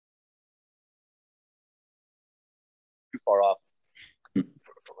far off.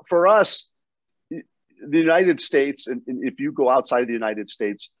 For us, the United States, and if you go outside the United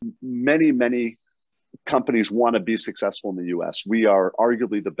States, many companies want to be successful in the US. We are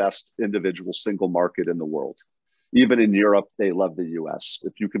arguably the best individual single market in the world. Even in Europe, they love the US.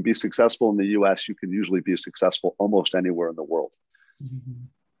 If you can be successful in the US, you can usually be successful almost anywhere in the world. Mm-hmm.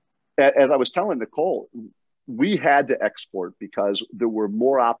 As I was telling Nicole, we had to export because there were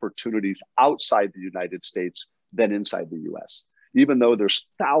more opportunities outside the United States than inside the US. Even though there's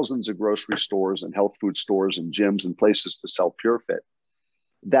thousands of grocery stores and health food stores and gyms and places to sell PureFit,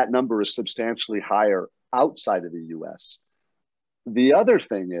 that number is substantially higher outside of the US. The other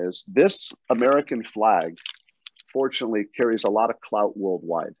thing is this American flag, fortunately, carries a lot of clout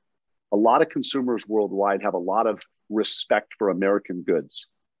worldwide. A lot of consumers worldwide have a lot of respect for American goods.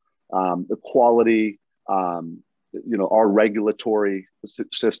 The quality, our regulatory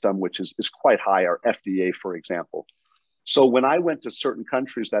system, which is quite high, our FDA, for example. So when I went to certain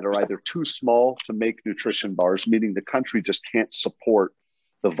countries that are either too small to make nutrition bars, meaning the country just can't support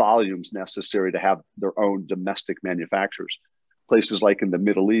the volumes necessary to have their own domestic manufacturers, places like in the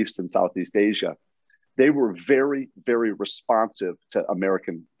Middle East and Southeast Asia, they were very, very responsive to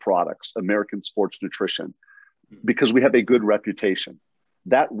American products, American sports nutrition, because we have a good reputation.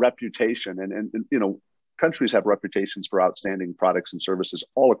 That reputation, and countries have reputations for outstanding products and services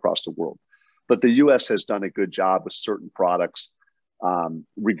all across the world. But the US has done a good job with certain products,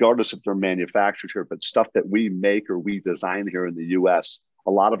 regardless if they're manufactured here, but stuff that we make or we design here in the US,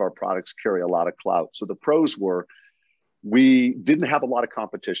 a lot of our products carry a lot of clout. So the pros were, we didn't have a lot of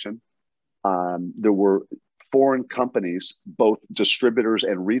competition. There were foreign companies, both distributors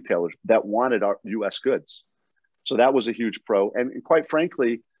and retailers, that wanted our US goods. So that was a huge pro. And quite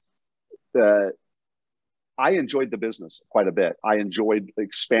frankly, I enjoyed the business quite a bit. I enjoyed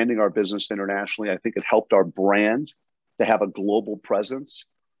expanding our business internationally. I think it helped our brand to have a global presence,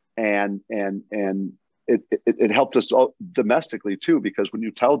 and it helped us domestically too, because when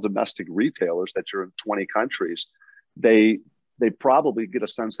you tell domestic retailers that you're in 20 countries, they probably get a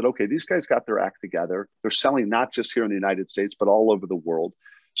sense that, okay, these guys got their act together. They're selling not just here in the United States, but all over the world.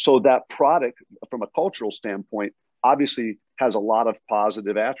 So that product, from a cultural standpoint, obviously has a lot of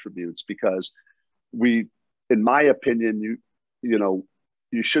positive attributes, because in my opinion,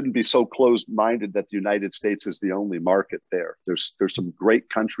 you shouldn't be so closed-minded that the United States is the only market there. There's some great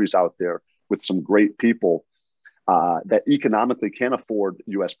countries out there with some great people that economically can afford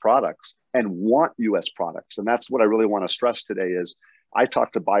U.S. products and want U.S. products. And that's what I really want to stress today is I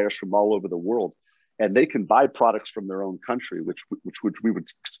talk to buyers from all over the world, and they can buy products from their own country, which we would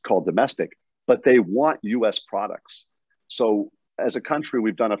call domestic, but they want U.S. products. So as a country,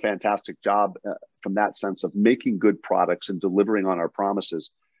 we've done a fantastic job from that sense of making good products and delivering on our promises.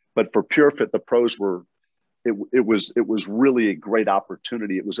 But for PureFit, the pros were, it was really a great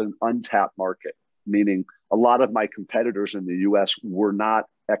opportunity. It was an untapped market, meaning a lot of my competitors in the US were not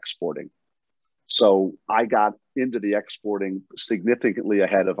exporting. So I got into the exporting significantly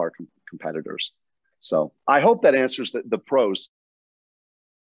ahead of our competitors. So I hope that answers the pros.